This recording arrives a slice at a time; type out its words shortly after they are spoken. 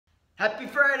Happy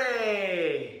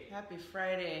Friday! Happy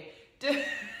Friday.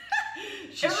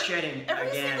 She's shedding every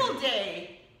again. single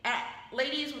day,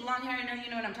 ladies with long hair, I know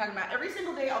you know what I'm talking about. Every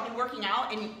single day I'll be working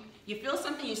out and you feel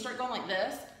something, you start going like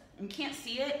this, and you can't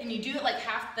see it, and you do it like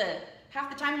half the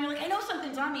time, and you're like, I know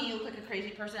something's on me, you look like a crazy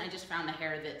person. I just found the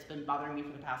hair that's been bothering me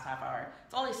for the past half hour.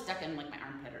 It's always stuck in like my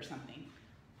armpit or something.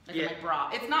 Like in my bra.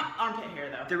 It's not armpit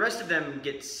hair though. The rest of them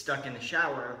get stuck in the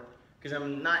shower, because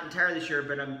I'm not entirely sure,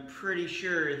 but I'm pretty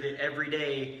sure that every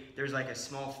day there's like a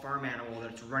small farm animal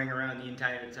that's running around the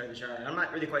entire inside of the shower. I'm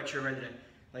not really quite sure whether to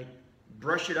like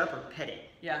brush it up or pet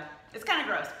it. Yeah, it's kind of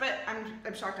gross, but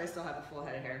I'm shocked I still have a full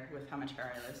head of hair with how much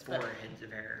hair I lose. 4 heads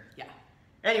of hair. Yeah.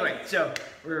 Anyway, so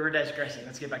we're digressing.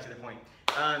 Let's get back to the point.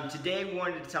 Today we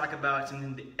wanted to talk about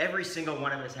something that every single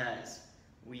one of us has.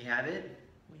 We have it.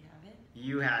 We have it.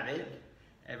 You have it.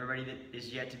 Everybody that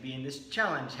is yet to be in this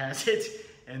challenge has it.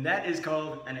 And that is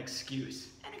called an excuse.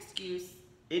 An excuse.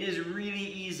 It is really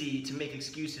easy to make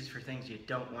excuses for things you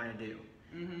don't want to do.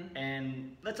 Mm-hmm.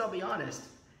 And let's all be honest.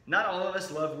 Not all of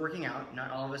us love working out.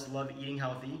 Not all of us love eating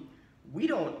healthy. We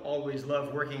don't always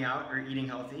love working out or eating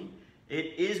healthy.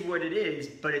 It is what it is,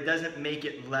 but it doesn't make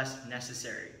it less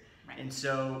necessary. Right. And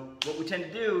so what we tend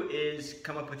to do is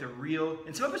come up with a real,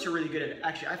 and some of us are really good at it.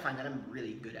 Actually, I find that I'm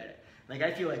really good at it. Like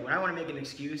I feel like when I want to make an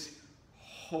excuse,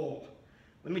 let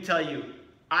me tell you,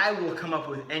 I will come up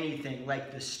with anything,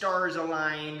 like the stars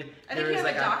aligned. I think you have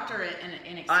like a doctorate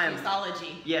in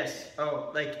excusology. Yes.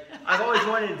 Oh, like I've always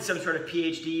wanted some sort of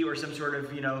PhD or some sort of,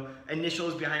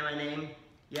 initials behind my name.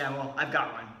 Yeah, well, I've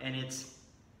got one, and it's,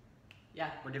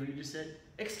 whatever you just said?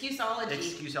 Excusology.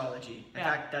 Excusology. In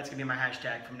fact, that's going to be my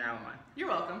hashtag from now on. You're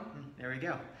welcome. There we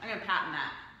go. I'm going to patent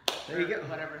that. There you go.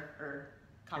 Whatever, or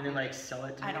copy. And then like sell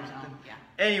it to I don't something. know,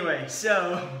 yeah. Anyway,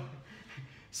 so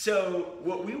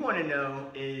what we want to know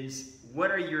is,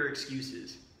 what are your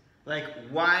excuses? Like,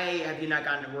 why have you not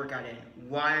gotten a workout in?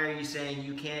 Why are you saying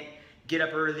you can't get up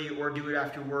early or do it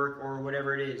after work or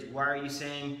whatever it is? Why are you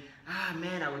saying,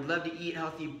 man, I would love to eat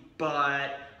healthy,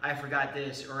 but I forgot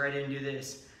this or I didn't do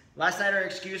this? Last night our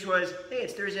excuse was, hey,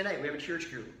 it's Thursday night, we have a church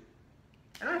group.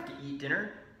 I don't have to eat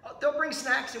dinner. They'll bring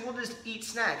snacks and we'll just eat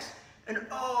snacks. And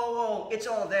it's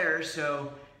all there,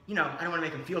 so, I don't want to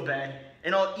make them feel bad.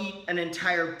 And I'll eat an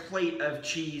entire plate of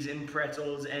cheese and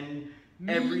pretzels and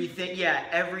everything. Yeah,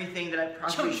 everything that I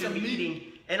probably shouldn't be eating.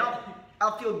 And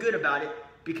I'll feel good about it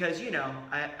because,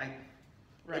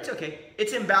 it's okay.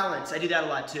 It's in balance. I do that a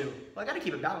lot too. Well, I got to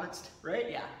keep it balanced, right?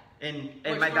 Yeah. And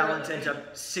my balance ends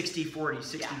up 60-40,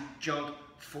 60 junk,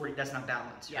 40. That's not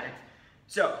balance, right?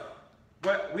 So,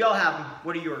 we all have them.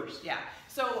 What are yours? Yeah.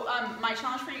 So my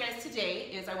challenge for you guys today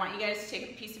is I want you guys to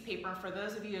take a piece of paper. For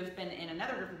those of you who have been in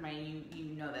another group of mine, you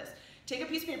know this. Take a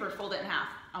piece of paper, fold it in half.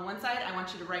 On one side, I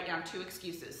want you to write down 2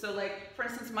 excuses. So like, for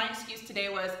instance, my excuse today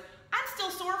was, I'm still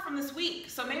sore from this week,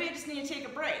 so maybe I just need to take a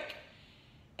break.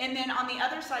 And then on the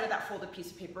other side of that folded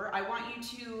piece of paper, I want you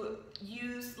to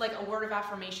use like a word of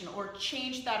affirmation or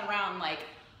change that around, like,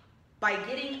 by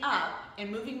getting up and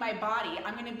moving my body,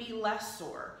 I'm gonna be less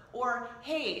sore. Or,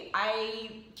 hey,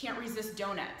 I can't resist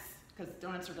donuts, because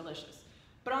donuts are delicious.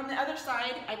 But on the other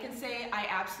side, I can say I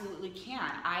absolutely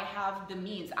can. I have the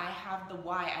means, I have the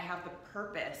why, I have the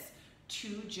purpose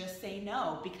to just say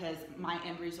no, because my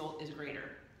end result is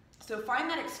greater. So find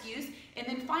that excuse and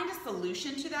then find a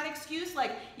solution to that excuse.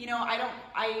 Like,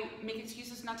 I make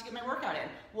excuses not to get my workout in.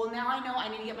 Well, now I know I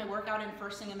need to get my workout in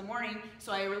first thing in the morning,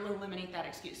 so I will eliminate that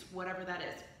excuse, whatever that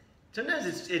is.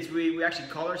 Sometimes we actually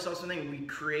call ourselves something and we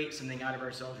create something out of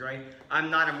ourselves, right?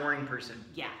 I'm not a morning person.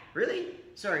 Yeah. Really?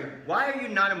 Sorry, why are you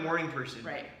not a morning person?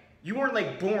 Right. You weren't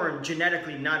like born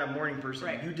genetically not a morning person.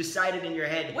 Right. You decided in your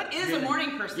head. What is a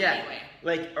morning person anyway?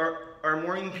 Like, are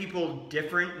morning people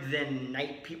different than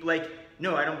night people? Like,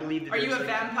 no, I don't believe that. Are you a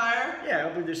vampire? Yeah, I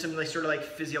don't believe there's some sort of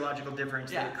physiological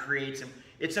difference that creates them.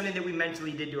 It's something that we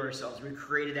mentally did to ourselves. We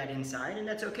created that inside, and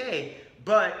that's okay.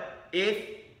 But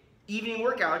if evening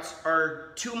workouts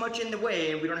are too much in the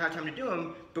way and we don't have time to do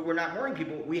them, but we're not morning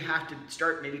people, we have to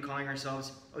start maybe calling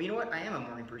ourselves, oh, you know what? I am a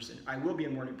morning person. I will be a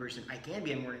morning person. I can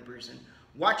be a morning person.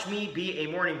 Watch me be a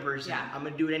morning person. Yeah. I'm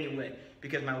going to do it anyway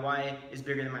because my why is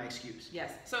bigger than my excuse.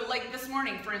 Yes. So like this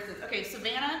morning, for instance, okay,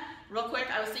 Savannah, real quick,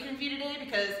 I was thinking of you today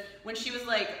because when she was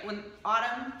when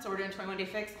Autumn, so we're doing 21 Day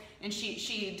Fix, and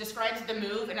she describes the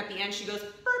move and at the end she goes,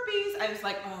 burpees. I was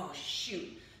like, oh, shoot.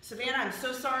 Savannah, I'm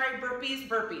so sorry, burpees.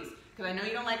 Because I know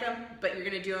you don't like them, but you're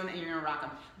going to do them and you're going to rock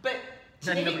them. But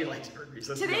today, nobody likes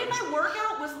burpees. Today my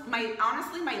workout was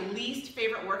honestly my least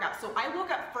favorite workout. So I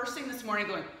woke up first thing this morning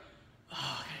going,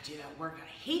 oh, I got to do that workout.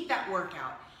 I hate that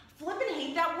workout. Flippin'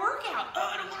 hate that workout.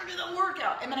 Oh, I don't want to do that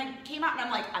workout. And then I came out and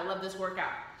I'm like, I love this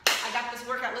workout. I I got this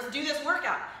workout, let's do this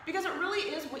workout. Because it really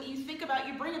is what you think about,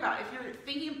 you bring about. If you're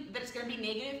thinking that it's gonna be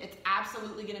negative, it's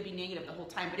absolutely gonna be negative the whole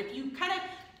time. But if you kind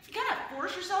of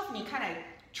force yourself and you kind of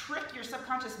trick your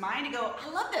subconscious mind to go, I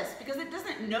love this, because it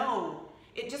doesn't know.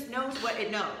 It just knows what it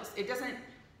knows. It doesn't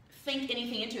think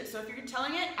anything into it. So if you're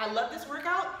telling it, I love this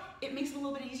workout, it makes it a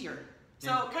little bit easier.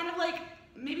 So kind of like,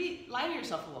 maybe lie to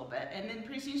yourself a little bit, and then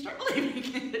pretty soon you start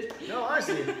believing it. No,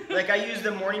 honestly, like I use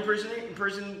the morning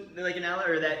person like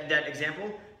analogy, or that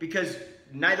example, because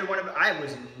neither one of I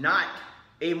was not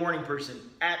a morning person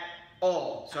at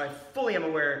all. So I fully am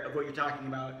aware of what you're talking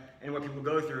about and what people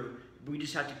go through. We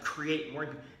just have to create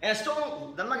morning. And I still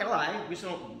don't, I'm not gonna lie, we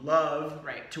still don't love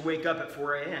to wake up at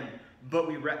 4 a.m. But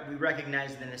we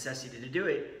recognize the necessity to do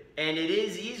it, and it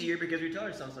is easier because we tell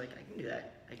ourselves like, I can do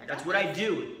that. That's what I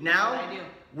do. Now,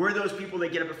 we're those people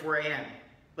that get up at 4 a.m.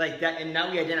 like that, and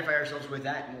now we identify ourselves with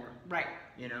that more. Right.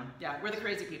 You know? Yeah, we're the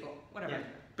crazy people. Whatever. Yeah.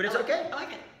 But it's okay. I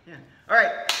like it. Yeah. All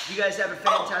right. You guys have a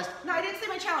fantastic. Oh, no, I didn't say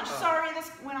my challenge. Sorry, this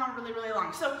went on really, really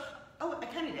long. So, I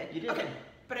kind of did. You did. Okay.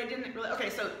 But I didn't really. Okay,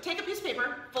 so take a piece of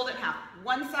paper, fold it in half.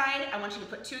 One side, I want you to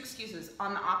put 2 excuses.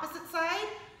 On the opposite side,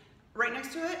 right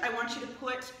next to it, I want you to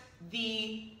put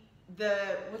the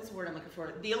what's the word I'm looking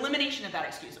for? The elimination of that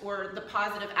excuse, or the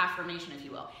positive affirmation, if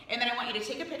you will. And then I want you to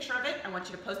take a picture of it. I want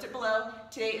you to post it below.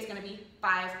 Today is going to be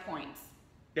 5 points.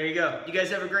 There you go. You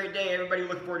guys have a great day. Everybody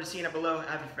looking forward to seeing it below.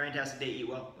 Have a fantastic day. Eat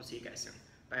well. We'll see you guys soon.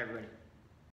 Bye, everybody.